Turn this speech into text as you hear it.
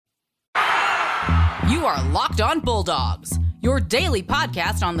You are Locked On Bulldogs, your daily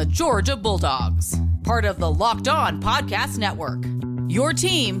podcast on the Georgia Bulldogs. Part of the Locked On Podcast Network, your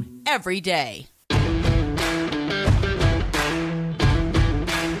team every day.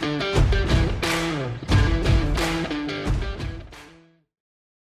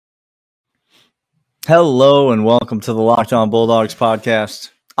 Hello and welcome to the Locked On Bulldogs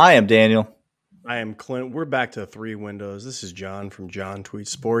podcast. I am Daniel. I am Clint. We're back to Three Windows. This is John from John Tweets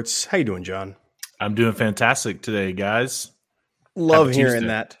Sports. How you doing, John? I'm doing fantastic today, guys. Love Happy hearing Tuesday.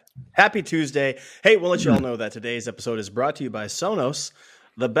 that. Happy Tuesday. Hey, we'll let you all know that today's episode is brought to you by Sonos.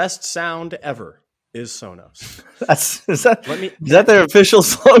 The best sound ever is Sonos. Is that their official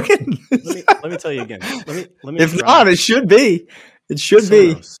slogan? Let me tell you again. Let me. If not, it should be. It should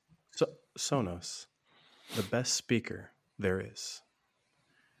Sonos. Sonos, the best speaker there is.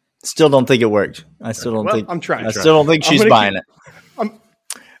 Still don't think it worked. I still don't think. I'm trying. I still don't think she's buying it.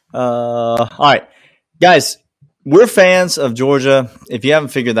 All right, guys, we're fans of Georgia. If you haven't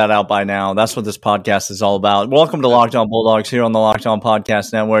figured that out by now, that's what this podcast is all about. Welcome to Locked On Bulldogs here on the Locked On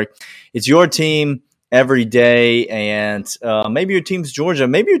Podcast Network. It's your team every day, and maybe your team's Georgia,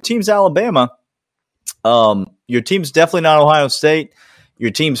 maybe your team's Alabama. Your team's definitely not Ohio State.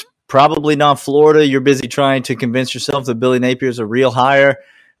 Your team's probably not Florida. You're busy trying to convince yourself that Billy Napier is a real hire.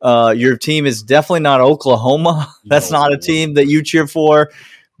 Your team is definitely not Oklahoma. That's not a team that you cheer for.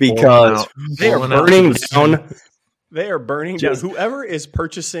 Because they are burning down. They are burning down. Whoever is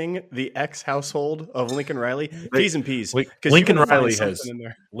purchasing the ex-household of Lincoln Riley, P's and P's. Lincoln Riley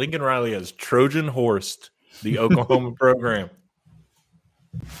has Trojan horsed the Oklahoma program.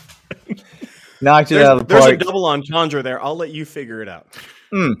 Knocked it out of the park. There's a double entendre there. I'll let you figure it out.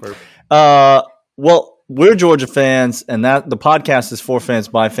 Well, we're Georgia fans, and that the podcast is for fans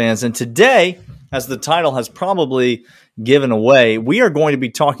by fans. And today, as the title has probably given away, we are going to be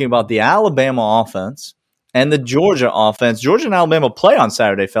talking about the Alabama offense and the Georgia offense. Georgia and Alabama play on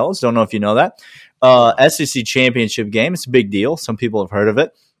Saturday, fellas. Don't know if you know that. SEC championship game. It's a big deal. Some people have heard of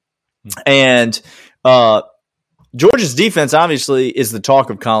it. And Georgia's defense, obviously, is the talk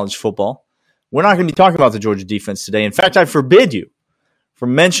of college football. We're not going to be talking about the Georgia defense today. In fact, I forbid you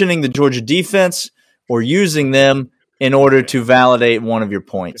from mentioning the Georgia defense or using them in order to validate one of your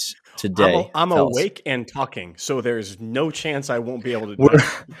points today. I'm awake and talking, so there's no chance I won't be able to do it.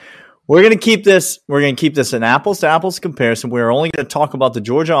 We're going to keep this. We're going to keep this an apples to apples comparison. We're only going to talk about the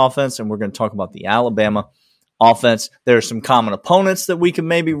Georgia offense, and we're going to talk about the Alabama offense. There are some common opponents that we can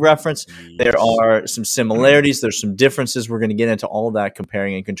maybe reference. Yes. There are some similarities. There's some differences. We're going to get into all of that,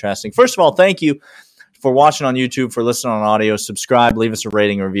 comparing and contrasting. First of all, thank you for watching on YouTube, for listening on audio. Subscribe, leave us a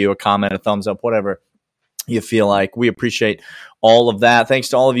rating, a review, a comment, a thumbs up, whatever you feel like. We appreciate all of that. Thanks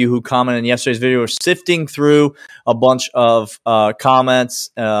to all of you who commented in yesterday's video. We're sifting through a bunch of comments,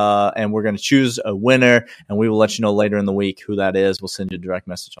 and we're going to choose a winner, and we will let you know later in the week who that is. We'll send you a direct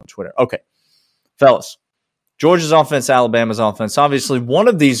message on Twitter. Okay, fellas, Georgia's offense, Alabama's offense. Obviously, one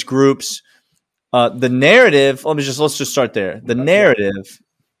of these groups, the narrative, let's just start there. The narrative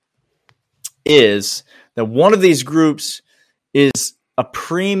is that one of these groups is a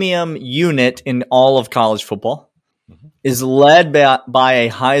premium unit in all of college football, is led by a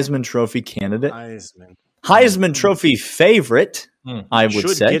Heisman Trophy candidate, Heisman Trophy favorite, I would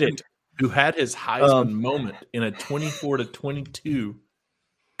say, get it. Who had his Heisman moment in a 24-22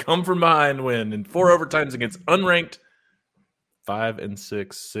 come from behind win in 4 overtimes against unranked 5 and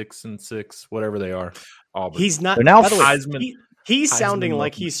 6, 6 and 6, whatever they are. Auburn. He's not. Now Heisman. He's sounding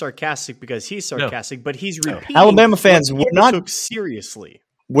like he's sarcastic because he's sarcastic, but he's repeating. Alabama fans, we're not took seriously.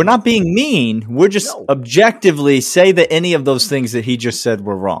 We're not being mean. We're just objectively say that any of those things that he just said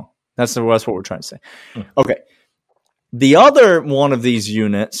were wrong. That's what we're trying to say. Okay. The other one of these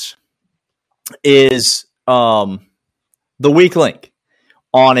units is the weak link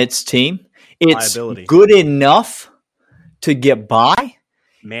on its team. It's good enough to get by.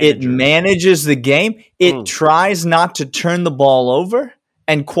 It manages the game. It tries not to turn the ball over.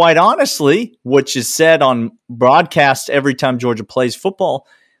 And quite honestly, which is said on broadcast every time Georgia plays football,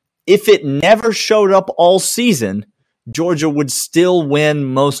 if it never showed up all season, Georgia would still win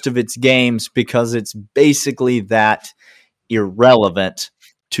most of its games because it's basically that irrelevant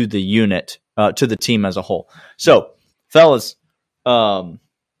to the unit, to the team as a whole. So, fellas, I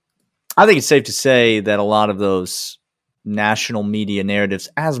think it's safe to say that a lot of those national media narratives,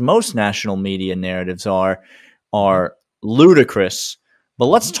 as most national media narratives are ludicrous. But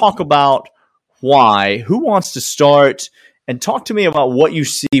let's talk about why. Who wants to start? And talk to me about what you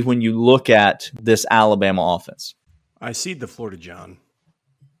see when you look at this Alabama offense. I cede the floor to John.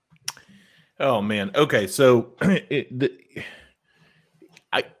 Oh, man. Okay, so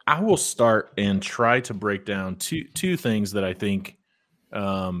I will start and try to break down two things that I think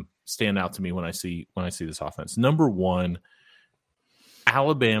stand out to me when I see this offense. Number one,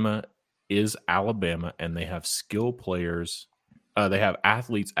 Alabama is Alabama, and they have skill players. They have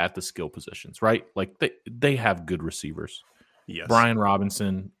athletes at the skill positions, right? Like they have good receivers. Yes. Brian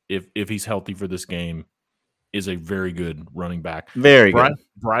Robinson, if he's healthy for this game, is a very good running back. Very good.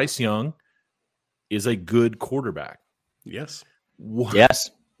 Bryce Young is a good quarterback. Yes. Yes.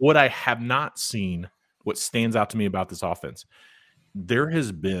 What I have not seen, what stands out to me about this offense, there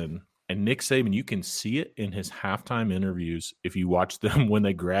has been, and Nick Saban, you can see it in his halftime interviews if you watch them when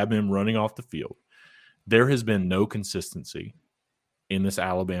they grab him running off the field. There has been no consistency in this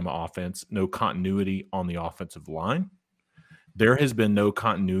Alabama offense, no continuity on the offensive line. There has been no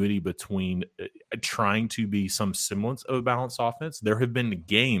continuity between trying to be some semblance of a balanced offense. There have been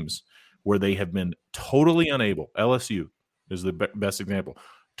games where they have been totally unable. LSU is the best example.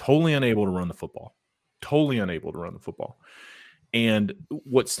 Totally unable to run the football. And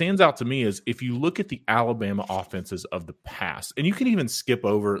what stands out to me is if you look at the Alabama offenses of the past, and you can even skip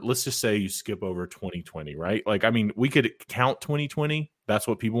over, let's just say you skip over 2020, right? Like, I mean, we could count 2020. That's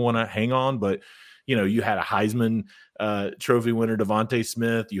what people want to hang on. But, you know, you had a Heisman Trophy winner, Devontae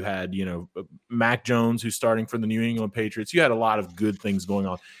Smith. You had, you know, Mac Jones, who's starting for the New England Patriots. You had a lot of good things going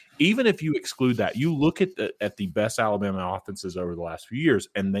on. Even if you exclude that, you look at the best Alabama offenses over the last few years,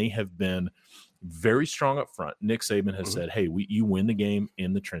 and they have been very strong up front. Nick Saban has said, hey, you win the game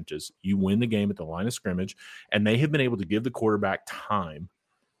in the trenches. You win the game at the line of scrimmage. And they have been able to give the quarterback time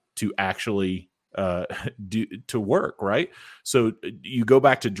to actually to work, right? So you go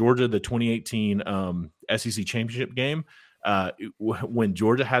back to Georgia, the 2018 SEC championship game. When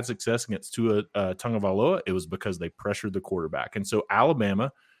Georgia had success against Tua Tagovailoa, it was because they pressured the quarterback. And so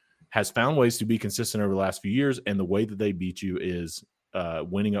Alabama has found ways to be consistent over the last few years, and the way that they beat you is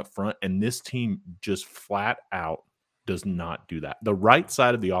winning up front. And this team just flat out does not do that. The right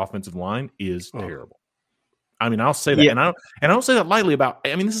side of the offensive line is terrible. I mean, I'll say that, and I don't say that lightly about.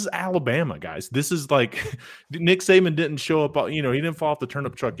 I mean, this is Alabama, guys. This is like Nick Saban didn't show up. You know, he didn't fall off the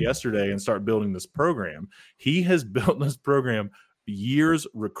turnip truck yesterday and start building this program. He has built this program years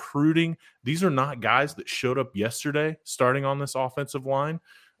recruiting. These are not guys that showed up yesterday starting on this offensive line.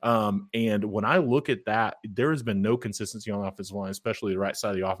 And when I look at that, there has been no consistency on the offensive line, especially the right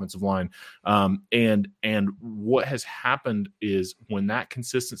side of the offensive line. And what has happened is when that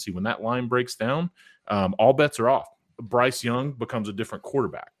consistency, when that line breaks down, all bets are off. Bryce Young becomes a different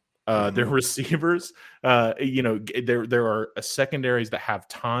quarterback. Their receivers, you know, there are secondaries that have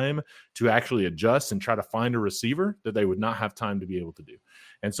time to actually adjust and try to find a receiver that they would not have time to be able to do.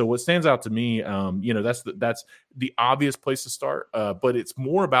 And so what stands out to me, you know, that's the obvious place to start, but it's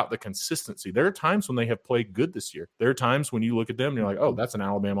more about the consistency. There are times when they have played good this year. There are times when you look at them and you're like, oh, that's an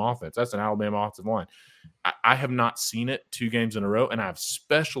Alabama offense. That's an Alabama offensive line. I have not seen it 2 games in a row, and I've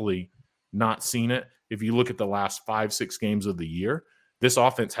especially not seen it if you look at the last 5-6 games of the year. This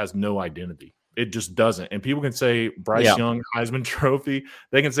offense has no identity. It just doesn't. And people can say Bryce Young, Heisman Trophy.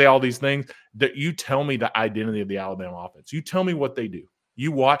 They can say all these things. That you tell me the identity of the Alabama offense. You tell me what they do.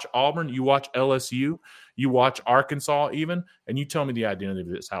 You watch Auburn, you watch LSU, you watch Arkansas even, and you tell me the identity of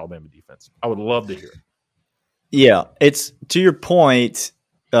this Alabama defense. I would love to hear it. Yeah, it's to your point,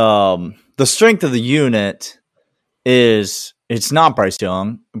 the strength of the unit is it's not Bryce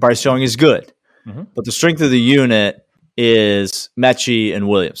Young. Bryce Young is good. But the strength of the unit is Mechie and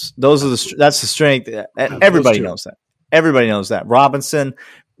Williams. That's the strength. Everybody knows that. Everybody knows that. Robinson,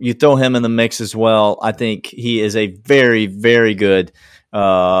 you throw him in the mix as well. I think he is a very, very good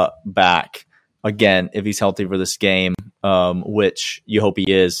back. Again, if he's healthy for this game, which you hope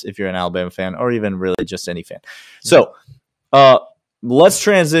he is if you're an Alabama fan or even really just any fan. So let's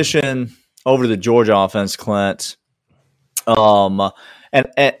transition over to the Georgia offense, Clint.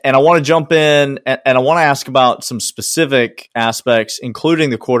 And I want to jump in and I want to ask about some specific aspects, including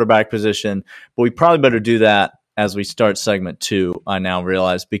the quarterback position, but we probably better do that as we start segment 2, I now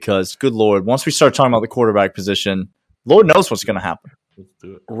realize, because good Lord, once we start talking about the quarterback position, Lord knows what's going to happen. Let's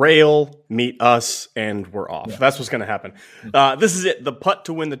do it. Rail, meet us, and we're off. Yeah. That's what's going to happen. This is it, the putt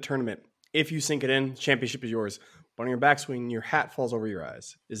to win the tournament. If you sink it in, championship is yours. But on your backswing, your hat falls over your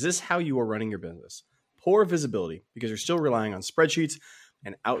eyes. Is this how you are running your business? Poor visibility because you're still relying on spreadsheets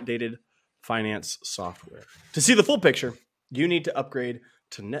and outdated finance software. To see the full picture, you need to upgrade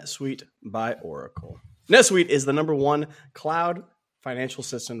to NetSuite by Oracle. NetSuite is the #1 cloud financial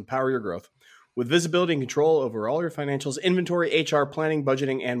system to power your growth. With visibility and control over all your financials, inventory, HR, planning,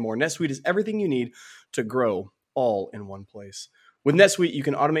 budgeting, and more, NetSuite is everything you need to grow all in one place. With NetSuite, you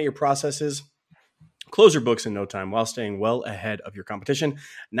can automate your processes Close your books in no time while staying well ahead of your competition.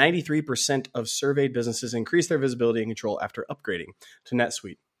 93% of surveyed businesses increase their visibility and control after upgrading to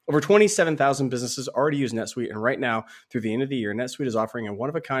NetSuite. Over 27,000 businesses already use NetSuite, and right now, through the end of the year, NetSuite is offering a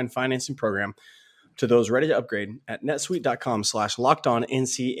one-of-a-kind financing program to those ready to upgrade at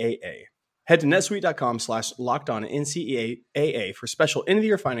netsuite.com/lockedonncaa. Head to netsuite.com/lockedonncaa for special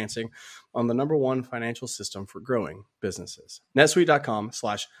end-of-the-year financing on the #1 financial system for growing businesses.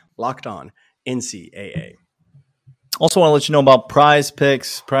 netsuite.com/lockedonncaa. Also want to let you know about Prize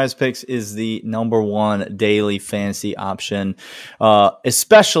Picks. Prize Picks is the #1 daily fantasy option,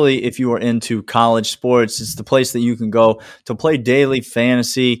 especially if you are into college sports. It's the place that you can go to play daily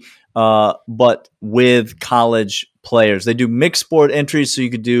fantasy, but with college players. They do mixed sport entries, so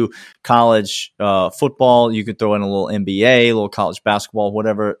you could do college football. You could throw in a little NBA, a little college basketball,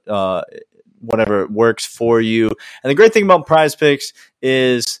 whatever works for you. And the great thing about Prize Picks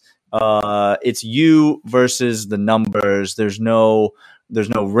is it's you versus the numbers. There's no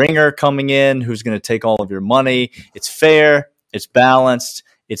ringer coming in who's going to take all of your money. It's fair. It's balanced.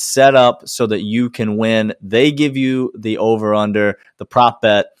 It's set up so that you can win. They give you the over-under, the prop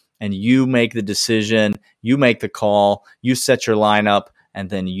bet, and you make the decision. You make the call. You set your lineup, and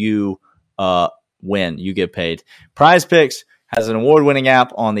then you win. You get paid. Prize Picks has an award-winning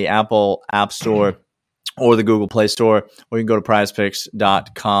app on the Apple App Store or the Google Play Store, or you can go to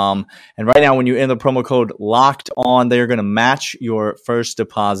prizepicks.com. And right now, when you enter the promo code LOCKEDON, they are going to match your first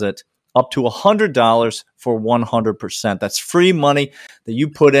deposit up to $100 for 100%. That's free money that you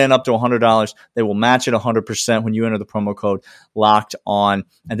put in up to $100. They will match it 100% when you enter the promo code LOCKEDON.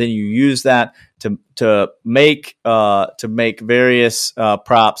 And then you use that to make various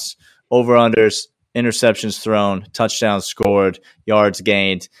props, over-unders, interceptions thrown, touchdowns scored, yards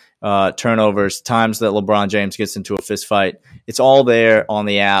gained, turnovers, times that LeBron James gets into a fist fight. It's all there on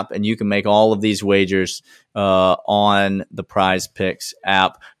the app, and you can make all of these wagers on the Prize Picks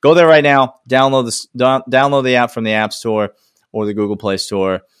app. Go there right now, download the app from the App Store or the Google Play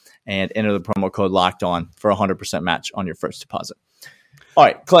Store, and enter the promo code LOCKEDON for a 100% match on your first deposit. All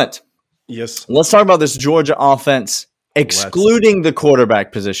right, Clint. Yes. Let's talk about this Georgia offense, excluding the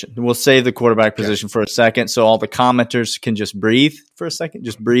quarterback position. We'll save the quarterback position for a second so all the commenters can just breathe for a second.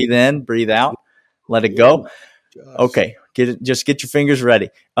 Just breathe in, breathe out, let it go. Okay, just get your fingers ready.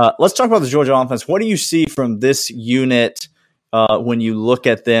 Let's talk about the Georgia offense. What do you see from this unit when you look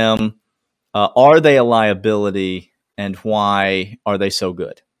at them? Are they a liability, and why are they so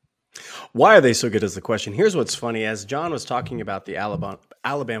good? Why are they so good is the question. Here's what's funny. As John was talking about the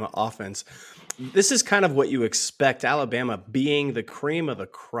Alabama offense, this is kind of what you expect, Alabama being the cream of the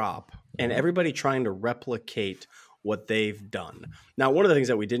crop and everybody trying to replicate what they've done. Now, one of the things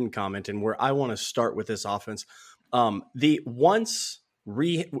that we didn't comment and where I want to start with this offense, the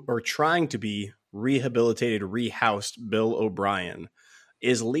trying to be rehabilitated, rehoused Bill O'Brien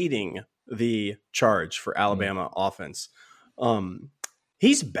is leading the charge for Alabama offense.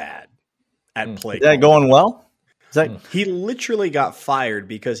 He's bad at play. Is that going well? He literally got fired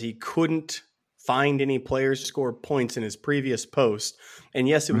because he couldn't find any players to score points in his previous post. And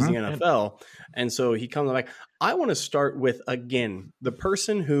yes, it was the NFL. And so he comes back. I want to start with, again, the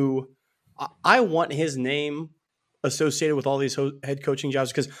person who I want his name associated with all these head coaching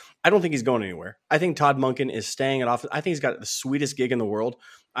jobs because I don't think he's going anywhere. I think Todd Monken is staying at office. I think he's got the sweetest gig in the world.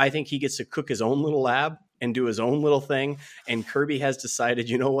 I think he gets to cook his own little lab and do his own little thing. And Kirby has decided,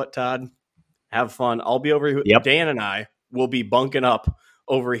 you know what, Todd? Have fun. I'll be over here. Yep. Dan and I will be bunking up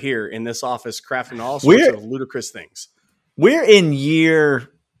over here in this office, crafting all sorts of ludicrous things. We're in year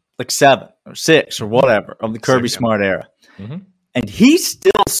 7 or 6 or whatever of the Kirby Smart era. Mm-hmm. And he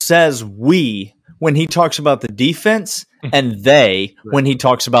still says we when he talks about the defense and they when he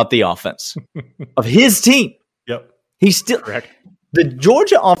talks about the offense of his team. Yep. He's still correct. The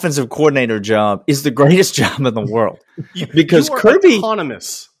Georgia offensive coordinator job is the greatest job in the world because Kirby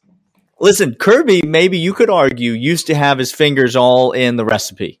autonomous. Listen, Kirby, maybe you could argue, used to have his fingers all in the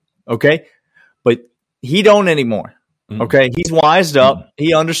recipe, okay? But he don't anymore, okay? He's wised up.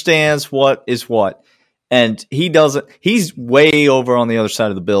 He understands what is what. And he doesn't – he's way over on the other side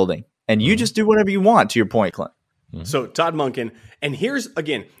of the building. And you just do whatever you want, to your point, Clint. So Todd Monken, and here's,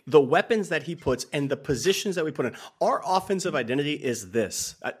 again, the weapons that he puts and the positions that we put in. Our offensive identity is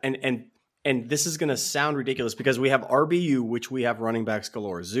this, and this is going to sound ridiculous because we have RBU, which we have running backs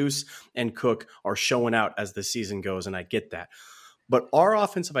galore. Zeus and Cook are showing out as the season goes, and I get that. But our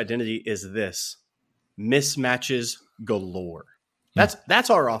offensive identity is this: mismatches galore. That's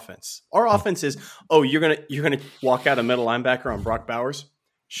our offense. Our offense is, you're gonna walk out a middle linebacker on Brock Bowers?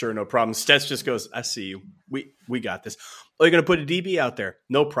 Sure, no problem. Stets just goes, I see you. We got this. Oh, you're going to put a DB out there?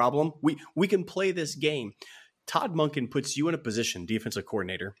 No problem. We can play this game. Todd Monken puts you in a position, defensive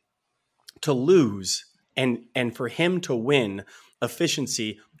coordinator, to lose and for him to win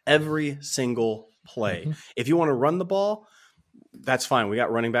efficiency every single play. Mm-hmm. If you want to run the ball, that's fine. We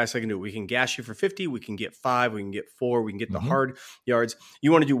got running backs that can do it. We can gash you for 50. We can get 5. We can get 4. We can get the hard yards.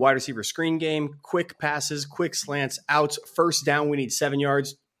 You want to do wide receiver screen game, quick passes, quick slants, outs, first down. We need 7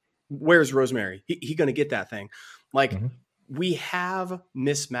 yards. Where's Rosemary? He going to get that thing. Like we have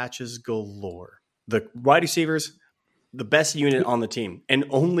mismatches galore. The wide receivers, the best unit on the team and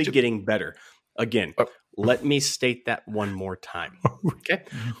only getting better. Again, let me state that one more time. Okay.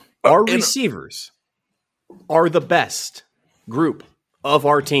 Our receivers are the best group of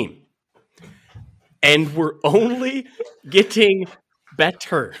our team. And we're only getting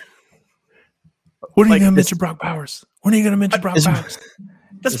better. When are you going to mention Brock Bowers? When are you going to mention Brock Bowers?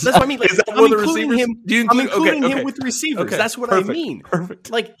 That's what I mean. Like, I'm including him. I'm including him with receivers. Okay. That's what I mean. Perfect.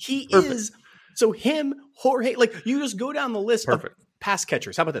 Like he is. So him, Jorge. Like you just go down the list of pass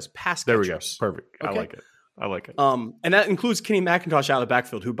catchers. How about this? Pass catchers. There we go. Perfect. Okay. I like it. And that includes Kenny McIntosh out of the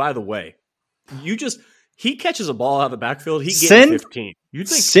backfield. Who, by the way, he catches a ball out of the backfield. He gets 15. You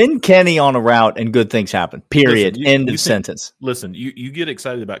think send Kenny on a route and good things happen. Period. End of sentence. Listen, you get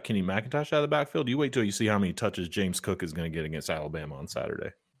excited about Kenny McIntosh out of the backfield. You wait till you see how many touches James Cook is going to get against Alabama on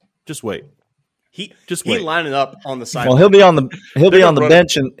Saturday. Just wait. He lining up on the side. Well, he'll be on the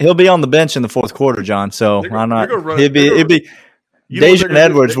bench and he'll be on the bench in the fourth quarter, John. So why not? He'll be. Dajon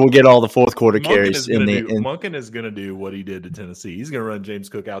Edwards will get all the fourth quarter carries. Monken is going to do what he did to Tennessee. He's going to run James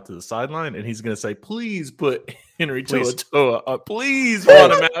Cook out to the sideline, and he's going to say, "Please put Henry To'oTo'o. Please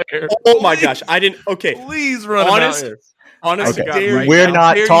run him out here." Oh my gosh, I didn't. Okay, please run him out here. Honestly, okay. We're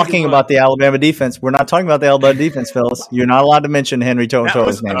not talking about the Alabama defense. We're not talking about the Alabama defense, fellas. You're not allowed to mention Henry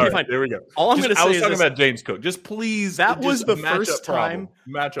To'oTo'o's name. Right, there we go. All I'm going to say is I was talking about James Cook. Just please. That was the first time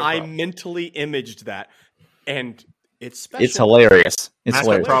I mentally imaged that, and it's special. It's hilarious. It's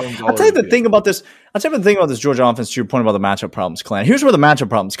hilarious. I'll tell you the thing about this. I'll tell you the thing about this Georgia offense. To your point about the matchup problems, Clan. Here's where the matchup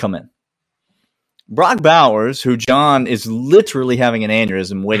problems come in. Brock Bowers, who John is literally having an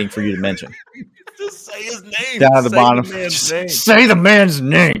aneurysm waiting for you to mention. Just say his name. Down at the bottom. Say the man's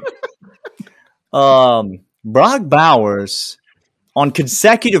name. Brock Bowers, on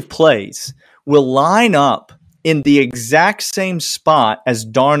consecutive plays, will line up in the exact same spot as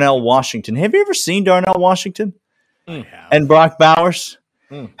Darnell Washington. Have you ever seen Darnell Washington? And Brock Bowers?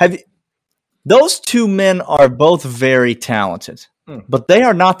 Those two men are both very talented, but they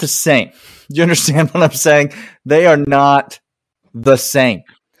are not the same. Do you understand what I'm saying? They are not the same.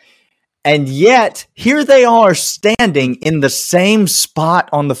 And yet, here they are standing in the same spot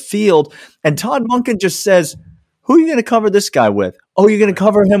on the field, and Todd Monken just says, who are you going to cover this guy with? Oh, you're going to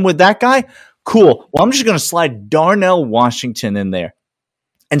cover him with that guy? Cool. Well, I'm just going to slide Darnell Washington in there.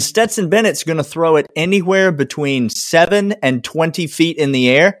 And Stetson Bennett's going to throw it anywhere between 7 and 20 feet in the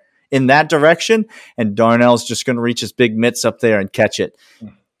air in that direction. And Darnell's just going to reach his big mitts up there and catch it.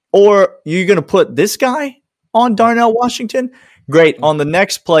 Or you're going to put this guy on Darnell Washington? Great. On the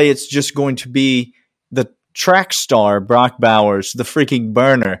next play, it's just going to be the track star, Brock Bowers, the freaking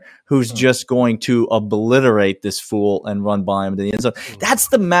burner, who's just going to obliterate this fool and run by him to the end zone. That's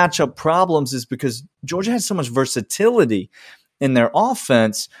the matchup problems, is because Georgia has so much versatility in their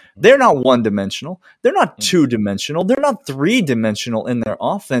offense. They're not one-dimensional. They're not two-dimensional. They're not three-dimensional in their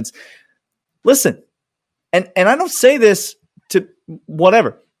offense. Listen, and I don't say this to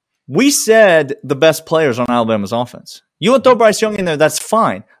whatever. We said the best players on Alabama's offense. You want to throw Bryce Young in there, that's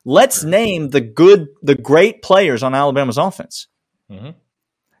fine. Let's name the great players on Alabama's offense.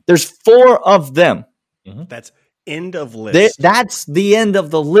 There's 4 of them. That's end of list. That's the end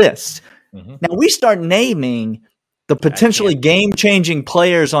of the list. Now we start naming the potentially game-changing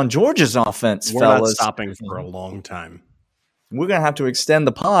players on Georgia's offense, We're fellas. not stopping for a long time. We're going to have to extend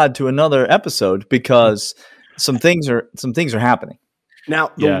the pod to another episode because some things are happening.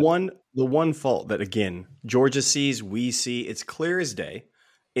 Now, the one fault that, again, Georgia sees, we see, it's clear as day.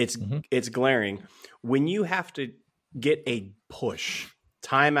 It's glaring. When you have to get a push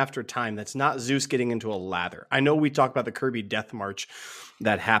time after time, that's not Zeus getting into a lather. I know we talked about the Kirby death march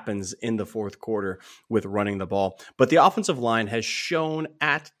that happens in the fourth quarter with running the ball, but the offensive line has shown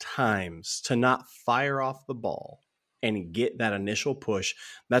at times to not fire off the ball and get that initial push.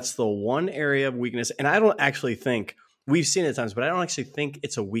 That's the one area of weakness. And I don't actually think we've seen it at times, but I don't actually think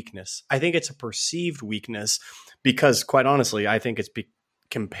it's a weakness. I think it's a perceived weakness because, quite honestly, I think it's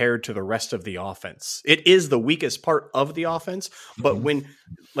compared to the rest of the offense. It is the weakest part of the offense, but when,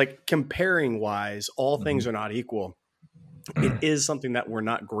 like, comparing wise, all things are not equal. it is something that we're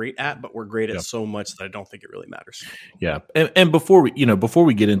not great at, but we're great at so much that I don't think it really matters. Yeah, and before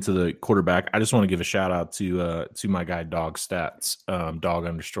we get into the quarterback, I just want to give a shout out to my guy Dog Stats,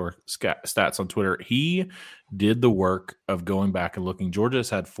 Dog_Stats on Twitter. He did the work of going back and looking. Georgia has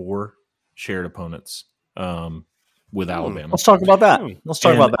had 4 shared opponents with Alabama. Let's talk about that.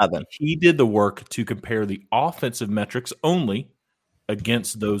 Then. He did the work to compare the offensive metrics only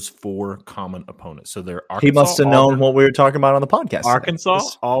against those 4 common opponents. So they're Arkansas, he must have known what we were talking about on the podcast.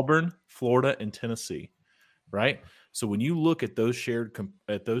 Arkansas, Auburn, Florida, and Tennessee, right? So when you look at those shared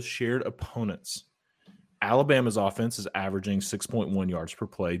opponents, Alabama's offense is averaging 6.1 yards per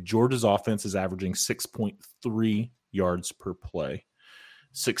play. Georgia's offense is averaging 6.3 yards per play.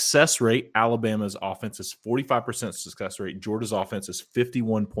 Success rate, Alabama's offense is 45% success rate. Georgia's offense is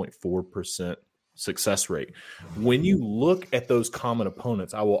 51.4% success rate. When you look at those common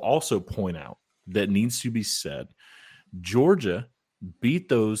opponents, I will also point out that needs to be said, Georgia beat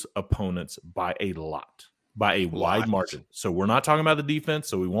those opponents by a lot, by a wide margin. So we're not talking about the defense,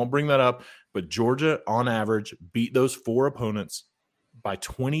 so we won't bring that up, but Georgia on average beat those 4 opponents by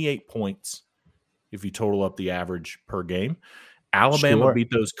 28 points if you total up the average per game. Alabama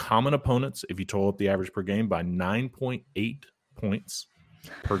beat those common opponents, if you total up the average per game, by 9.8 points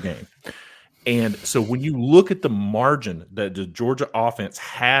per game. And so when you look at the margin that the Georgia offense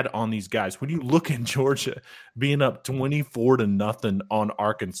had on these guys, when you look at Georgia being up 24-0 on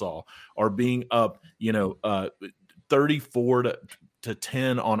Arkansas, or being up,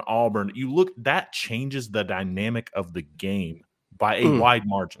 34-10 on Auburn, you look, that changes the dynamic of the game by a wide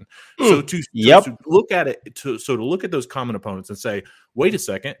margin. So to look at it, to look at those common opponents and say, wait a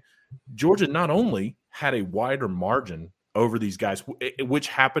second, Georgia not only had a wider margin over these guys, which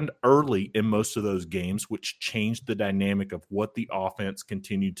happened early in most of those games, which changed the dynamic of what the offense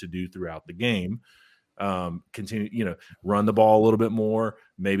continued to do throughout the game. Continue, run the ball a little bit more,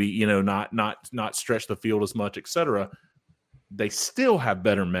 maybe, not stretch the field as much, etc. They still have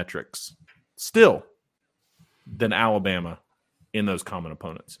better metrics than Alabama in those common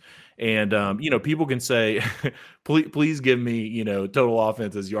opponents. And, people can say, please give me, total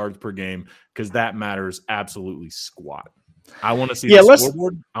offense as yards per game, because that matters absolutely squat. I want to see the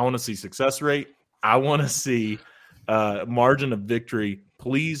scoreboard. I want to see success rate. I want to see margin of victory.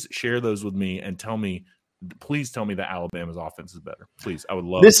 Please share those with me and please tell me that Alabama's offense is better. Please, I would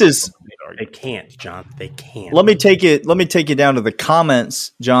love. They can't, John. They can't. Let me take you down to the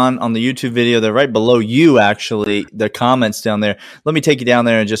comments, John, on the YouTube video. They're right below you, actually. The comments down there. Let me take you down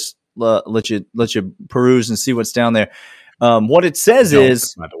there and just let you peruse and see what's down there. What it says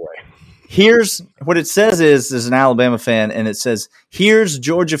is. Here's what it says is an Alabama fan, and it says, here's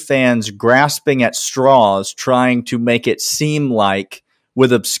Georgia fans grasping at straws, trying to make it seem like,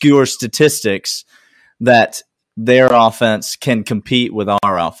 with obscure statistics, that their offense can compete with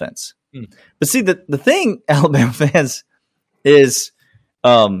our offense. But see, the thing, Alabama fans, is,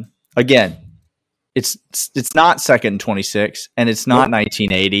 again, it's not 2nd and 26, and it's not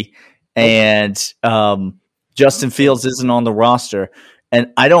 1980, and Justin Fields isn't on the roster,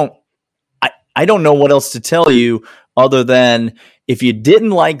 and I don't know what else to tell you other than, if you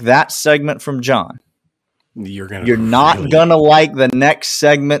didn't like that segment from John, you're not gonna like the next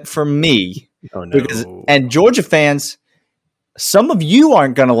segment from me. Oh, no. And Georgia fans, some of you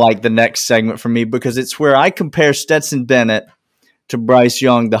aren't gonna like the next segment from me, because it's where I compare Stetson Bennett to Bryce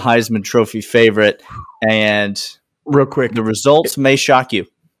Young, the Heisman Trophy favorite, and real quick, the results may shock you.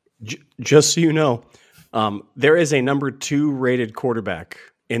 Just so you know, there is a number 2 rated quarterback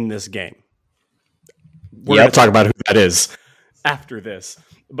in this game. We're going to talk about who that is after this.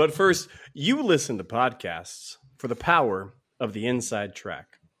 But first, you listen to podcasts for the power of the inside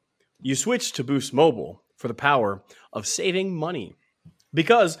track. You switch to Boost Mobile for the power of saving money.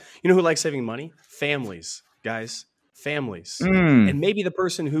 Because you know who likes saving money? Families, guys. Families. And maybe the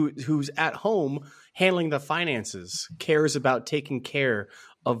person who's at home handling the finances cares about taking care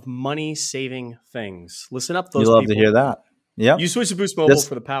of money-saving things. Listen up, those people. You love to hear that. Yeah. You switch to Boost Mobile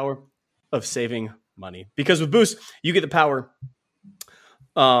for the power of saving money. Because with Boost, you get the power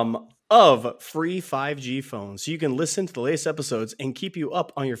of free 5G phones. So you can listen to the latest episodes and keep you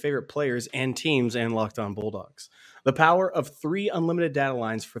up on your favorite players and teams and Locked On Bulldogs. The power of 3 unlimited data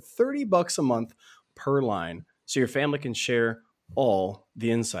lines for $30 a month per line, so your family can share all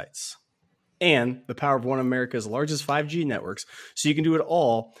the insights. And the power of one of America's largest 5G networks, so you can do it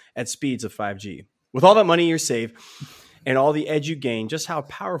all at speeds of 5G. With all that money you save and all the edge you gain, just how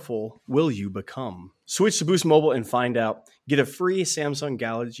powerful will you become? Switch to Boost Mobile and find out. Get a free Samsung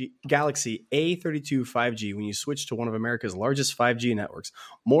Galaxy A32 5G when you switch to one of America's largest 5G networks.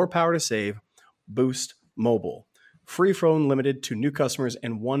 More power to save. Boost Mobile. Free phone limited to new customers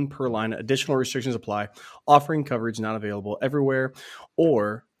and one per line. Additional restrictions apply. Offering coverage not available everywhere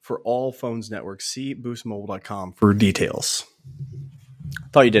or for all phones networks. See boostmobile.com for details.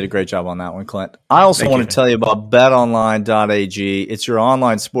 Thought you did a great job on that one, Clint. I also want to tell you about betonline.ag. It's your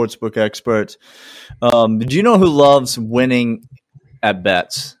online sportsbook expert. Do you know who loves winning at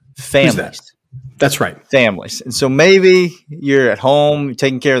bets? Families. That's right. Families. And so maybe you're at home, you're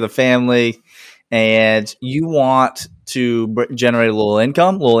taking care of the family, and you want to generate a little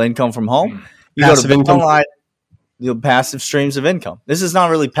income from home. You Passive go to income. BetOnline, the passive streams of income. This is not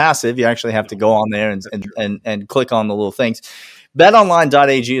really passive. You actually have to go on there and click on the little things.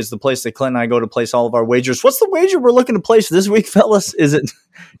 BetOnline.ag is the place that Clint and I go to place all of our wagers. What's the wager we're looking to place this week, fellas?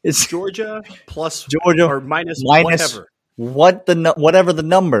 It's Georgia plus Georgia or minus whatever. Whatever the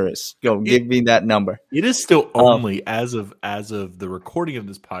number is. Give me that number. It is still only as of the recording of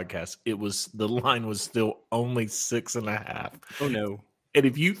this podcast. The line was still only 6.5. Oh no! And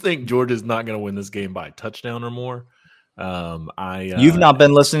if you think Georgia's not going to win this game by a touchdown or more, you've not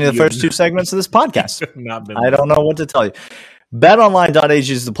been listening to the first two segments of this podcast. I don't know what to tell you. BetOnline.ag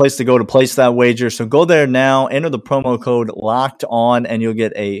is the place to go to place that wager. So go there now, enter the promo code Locked On, and you'll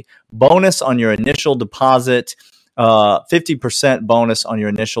get a bonus on your initial deposit. 50% bonus on your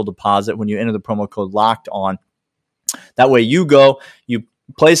initial deposit when you enter the promo code Locked On. That way you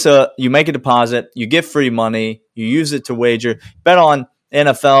make a deposit, you get free money, you use it to wager. Bet on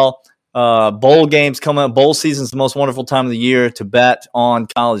NFL, bowl games coming up. Bowl season is the most wonderful time of the year to bet on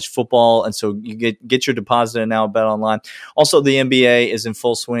college football, and so you get your deposit in now at Bet Online. Also, the NBA is in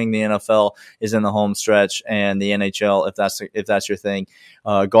full swing. The NFL is in the home stretch, and the NHL, if that's your thing.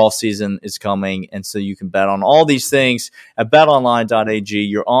 Golf season is coming, and so you can bet on all these things at betonline.ag.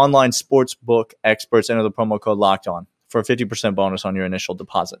 Your online sports book experts. Enter the promo code Locked On for a 50% bonus on your initial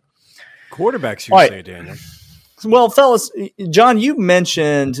deposit. Quarterbacks, you say, Daniel. Well, fellas, John, you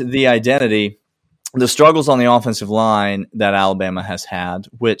mentioned the identity, the struggles on the offensive line that Alabama has had,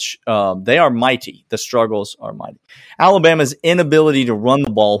 which they are mighty. The struggles are mighty. Alabama's inability to run the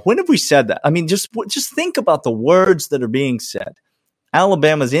ball. When have we said that? I mean, just think about the words that are being said.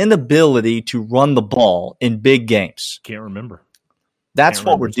 Alabama's inability to run the ball in big games. Can't remember. That's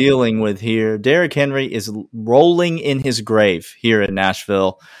what we're dealing with here. Derrick Henry is rolling in his grave here in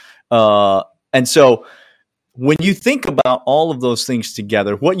Nashville. And so when you think about all of those things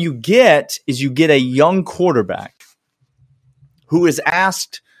together, what you get is you get a young quarterback who is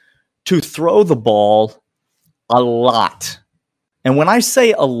asked to throw the ball a lot. And when I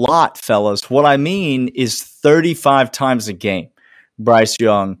say a lot, fellas, what I mean is 35 times a game. Bryce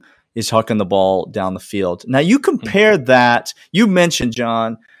Young is hucking the ball down the field. Now, you compare that. You mentioned,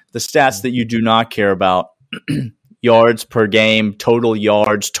 John, the stats that you do not care about. Yards per game, total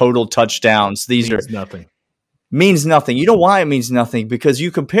yards, total touchdowns. Means nothing. You know why it means nothing? Because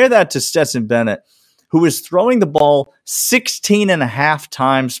you compare that to Stetson Bennett, who is throwing the ball 16.5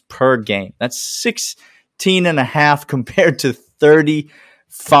 times per game. That's 16.5 compared to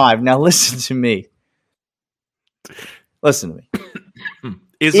 35. Now, listen to me.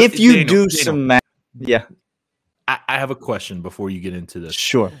 If you do some math, yeah. I have a question before you get into this.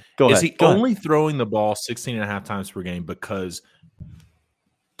 Sure. Go ahead. Is he only throwing the ball 16.5 times per game because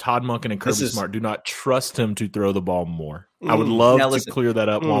Todd Monken and Kirby Smart do not trust him to throw the ball more? I would love to clear that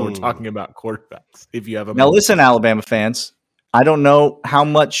up while we're talking about quarterbacks. If you have a listen, Alabama fans, I don't know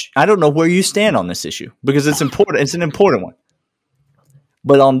where you stand on this issue because it's important. It's an important one.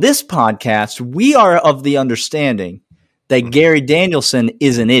 But on this podcast, we are of the understanding that Gary Danielson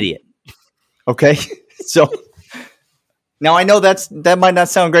is an idiot. Okay? So now I know that might not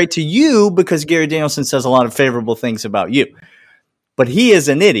sound great to you because Gary Danielson says a lot of favorable things about you. But he is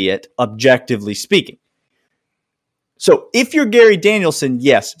an idiot, objectively speaking. So if you're Gary Danielson,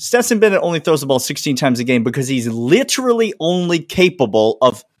 yes, Stetson Bennett only throws the ball 16 times a game because he's literally only capable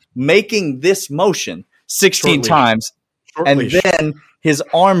of making this motion 16 times. And then his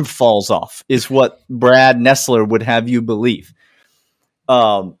arm falls off, is what Brad Nessler would have you believe.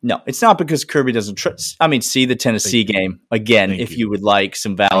 No, it's not because Kirby doesn't trust. I mean, see the Tennessee game again if you would like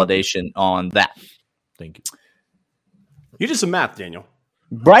some validation on that. Thank you. You did some math, Daniel.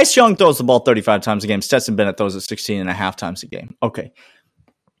 Bryce Young throws the ball 35 times a game. Stetson Bennett throws it 16.5 times a game. Okay.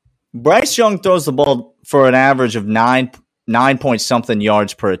 Bryce Young throws the ball for an average of 9 point something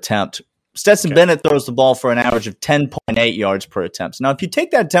yards per attempt. Stetson Bennett throws the ball for an average of 10.8 yards per attempt. Now, if you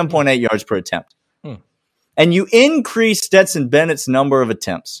take that 10.8 yards per attempt and you increase Stetson Bennett's number of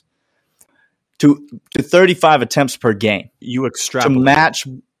attempts to 35 attempts per game, you extrapolate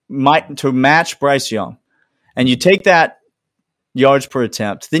to match Bryce Young, and you take that yards per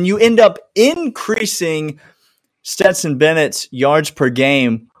attempt, then you end up increasing Stetson Bennett's yards per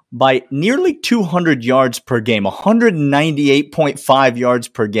game by nearly 200 yards per game, 198.5 yards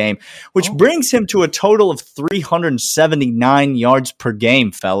per game, which brings him to a total of 379 yards per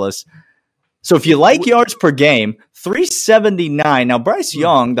game, fellas. So if you like yards per game, 379. Now, Bryce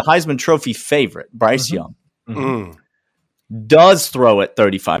Young, the Heisman Trophy favorite, Bryce Young, does throw it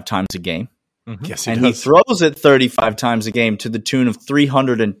 35 times a game. Yes, and he throws it 35 times a game to the tune of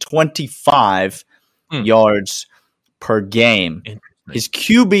 325 yards per game. His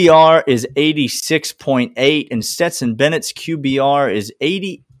QBR is 86.8, and Stetson Bennett's QBR is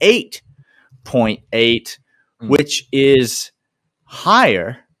 88.8, which is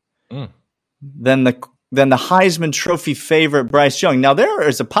higher than the Heisman Trophy favorite Bryce Young. Now, there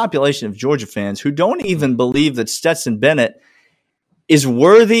is a population of Georgia fans who don't even believe that Stetson Bennett is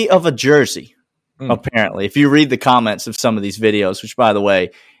worthy of a jersey, apparently. If you read the comments of some of these videos, which, by the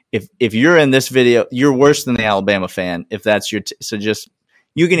way, if you're in this video, you're worse than the Alabama fan. If that's your so just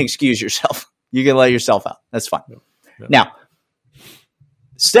you can excuse yourself. You can let yourself out. That's fine. Yeah. Now,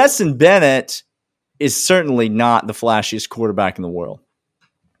 Stetson Bennett is certainly not the flashiest quarterback in the world,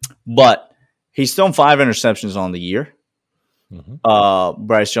 but he's thrown 5 interceptions on the year.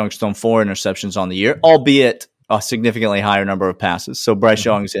 Bryce Young's thrown 4 interceptions on the year, albeit a significantly higher number of passes. So Bryce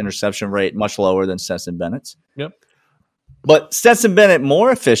Young's interception rate much lower than Stetson Bennett's. Yep. But Stetson Bennett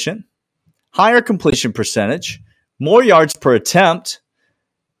more efficient, higher completion percentage, more yards per attempt,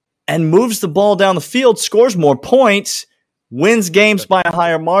 and moves the ball down the field, scores more points, wins games by a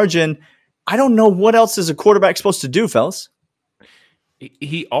higher margin. I don't know what else is a quarterback supposed to do, fellas.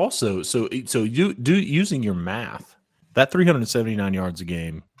 He also so you do using your math, that 379 yards a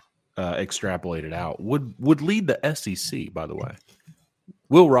game extrapolated out would lead the SEC, by the way.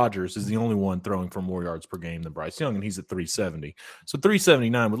 Will Rogers is the only one throwing for more yards per game than Bryce Young, and he's at 370. So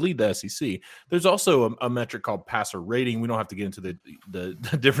 379 would lead the SEC. There's also a metric called passer rating. We don't have to get into the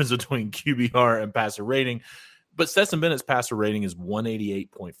difference between QBR and passer rating, but Stetson Bennett's passer rating is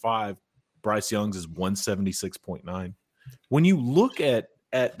 188.5. Bryce Young's is 176.9. When you look at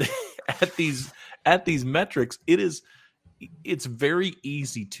these metrics, it's very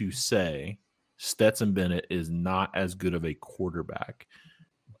easy to say Stetson Bennett is not as good of a quarterback.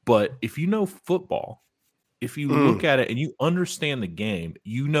 But if you know football, if you look at it and you understand the game,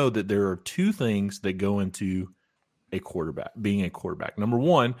 you know that there are 2 things that go into a quarterback, being a quarterback. Number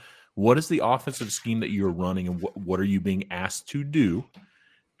one, what is the offensive scheme that you're running and what are you being asked to do?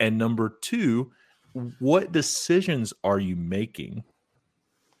 And number 2, what decisions are you making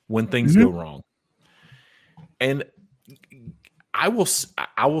when things go wrong? And I will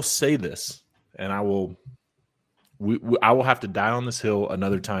say this, and I will have to die on this hill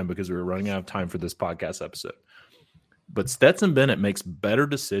another time because we're running out of time for this podcast episode. But Stetson Bennett makes better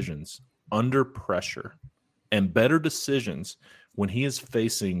decisions under pressure and better decisions when he is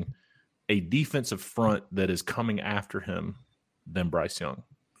facing a defensive front that is coming after him than Bryce Young.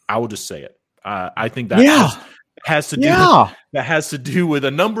 I will just say it. I think that has to do with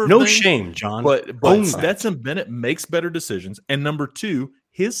a number of things. No shame, John. But Stetson Bennett makes better decisions. And number 2,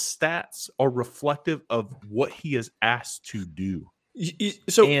 his stats are reflective of what he is asked to do.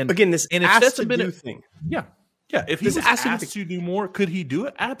 So again, this asked to do thing. Yeah. If he was asked to do more, could he do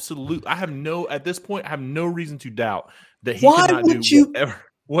it? Absolutely. At this point, I have no reason to doubt that he cannot do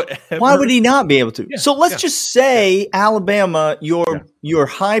whatever. Why would he not be able to? Yeah, so let's just say Alabama, your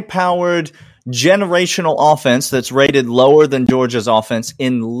high-powered generational offense that's rated lower than Georgia's offense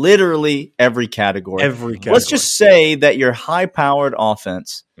in literally every category. Let's just say that your high-powered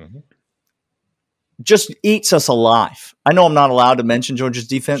offense just eats us alive. I know I'm not allowed to mention Georgia's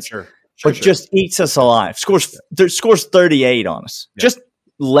defense, but just eats us alive. Scores 38 on us. Yep. Just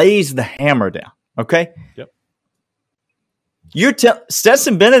lays the hammer down. Okay? Yep.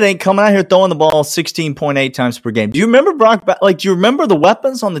 Stetson Bennett ain't coming out here throwing the ball 16.8 times per game. Do you remember do you remember the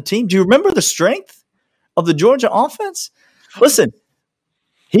weapons on the team? Do you remember the strength of the Georgia offense? Listen,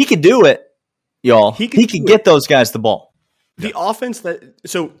 he could do it, y'all. He could get those guys the ball. The offense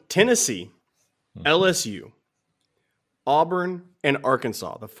so Tennessee, LSU, Auburn, and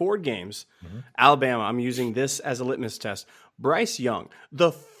Arkansas, the 4 games, Alabama, I'm using this as a litmus test. Bryce Young,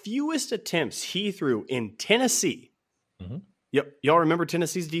 the fewest attempts he threw in Tennessee. Yep, y'all remember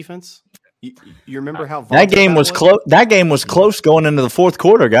Tennessee's defense? You remember how that game was close? That game was close going into the fourth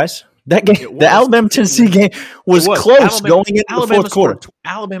quarter, guys. That game, the Alabama-Tennessee game, was close going into the fourth quarter.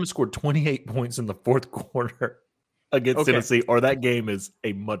 Alabama scored 28 points in the fourth quarter against Tennessee, or that game is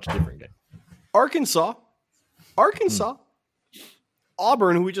a much different game. Arkansas,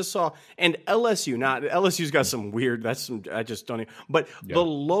 Auburn, who we just saw, and LSU. Now, LSU's got some weird. I just don't even. But the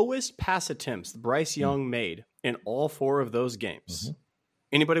lowest pass attempts Bryce Young made in all 4 of those games.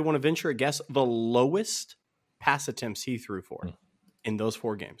 Anybody want to venture a guess the lowest pass attempts he threw for in those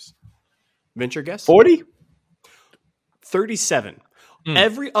 4 games? Venture guess? 40? 37.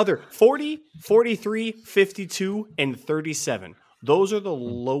 Every other 40, 43, 52, and 37. Those are the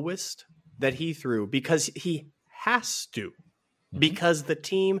lowest that he threw because he has to. Because the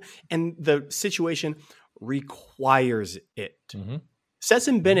team and the situation requires it.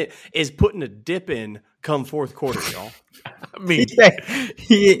 Stetson Bennett is putting a dip in come fourth quarter, y'all. I mean,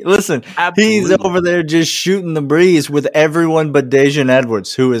 listen, absolutely. He's over there just shooting the breeze with everyone but Dejan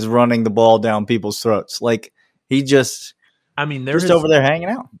Edwards, who is running the ball down people's throats. Like he just, they're just over there hanging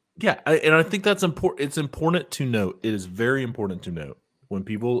out. Yeah, and I think that's important. It's important to note. It is very important to note when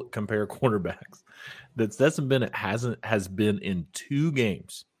people compare quarterbacks that Stetson Bennett has been in 2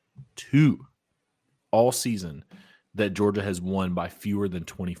 games, 2 all season that Georgia has won by fewer than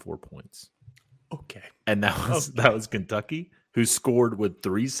 24 points. Okay. And that was Kentucky, who scored with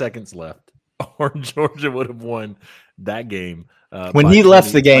 3 seconds left, or Georgia would have won that game. When he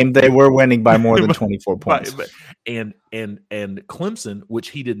left the game, they were winning by more than 24 points. And Clemson, which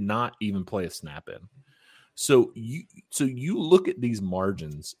he did not even play a snap in. So you look at these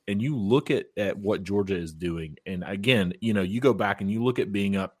margins and you look at what Georgia is doing. And again, you go back and you look at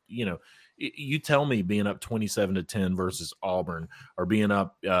being up, you tell me being up 27-10 versus Auburn, or being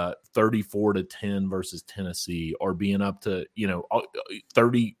up 34-10 versus Tennessee, or being up to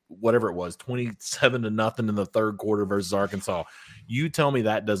 30 whatever it was 27-0 in the third quarter versus Arkansas. You tell me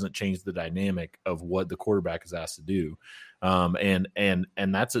that doesn't change the dynamic of what the quarterback is asked to do, and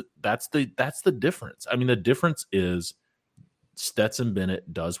that's the difference. I mean, the difference is Stetson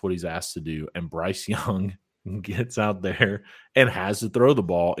Bennett does what he's asked to do, and Bryce Young gets out there and has to throw the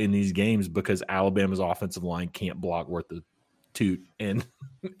ball in these games because Alabama's offensive line can't block worth the toot and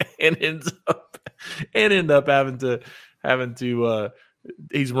end up having to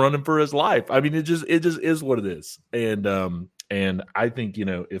he's running for his life. I mean, it just is what it is. And I think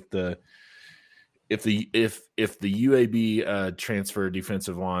if the UAB transfer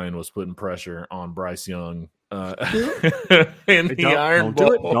defensive line was putting pressure on Bryce Young and the Iron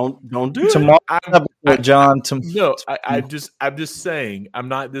Bowl, don't do it tomorrow, John. I'm just saying.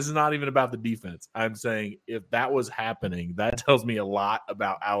 This is not even about the defense. I'm saying if that was happening, that tells me a lot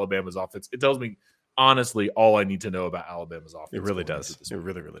about Alabama's offense. It tells me honestly all I need to know about Alabama's offense. It really does. It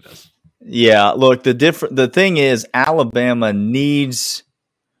really, really does. Yeah. Look, the thing is, Alabama needs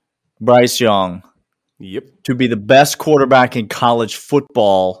Bryce Young. Yep. To be the best quarterback in college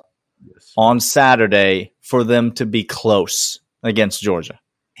football on Saturday for them to be close against Georgia.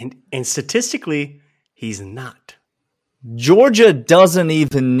 And statistically, he's not. Georgia doesn't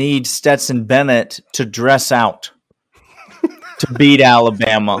even need Stetson Bennett to dress out to beat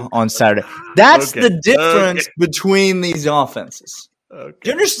Alabama on Saturday. That's the difference between these offenses. Do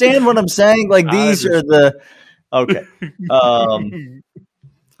you understand what I'm saying? Like these are the – okay.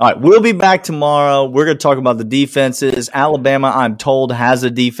 All right, we'll be back tomorrow. We're going to talk about the defenses. Alabama, I'm told, has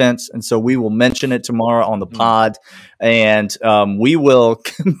a defense, and so we will mention it tomorrow on the pod. And we will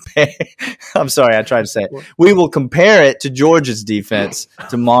compare – I'm sorry, I tried to say it. We will compare it to Georgia's defense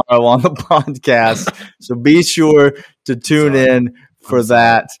tomorrow on the podcast. So be sure to tune in for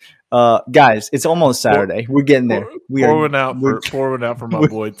that. Guys, it's almost Saturday. We're getting there. Pour one out for my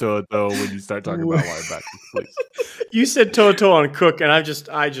boy Toto when you start talking about linebackers, please. You said Toto on Cook, and I just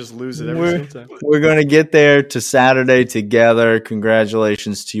lose it every single time. We're going to get there to Saturday together.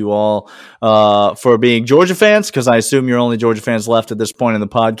 Congratulations to you all for being Georgia fans, because I assume you're only Georgia fans left at this point in the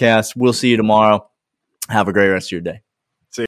podcast. We'll see you tomorrow. Have a great rest of your day.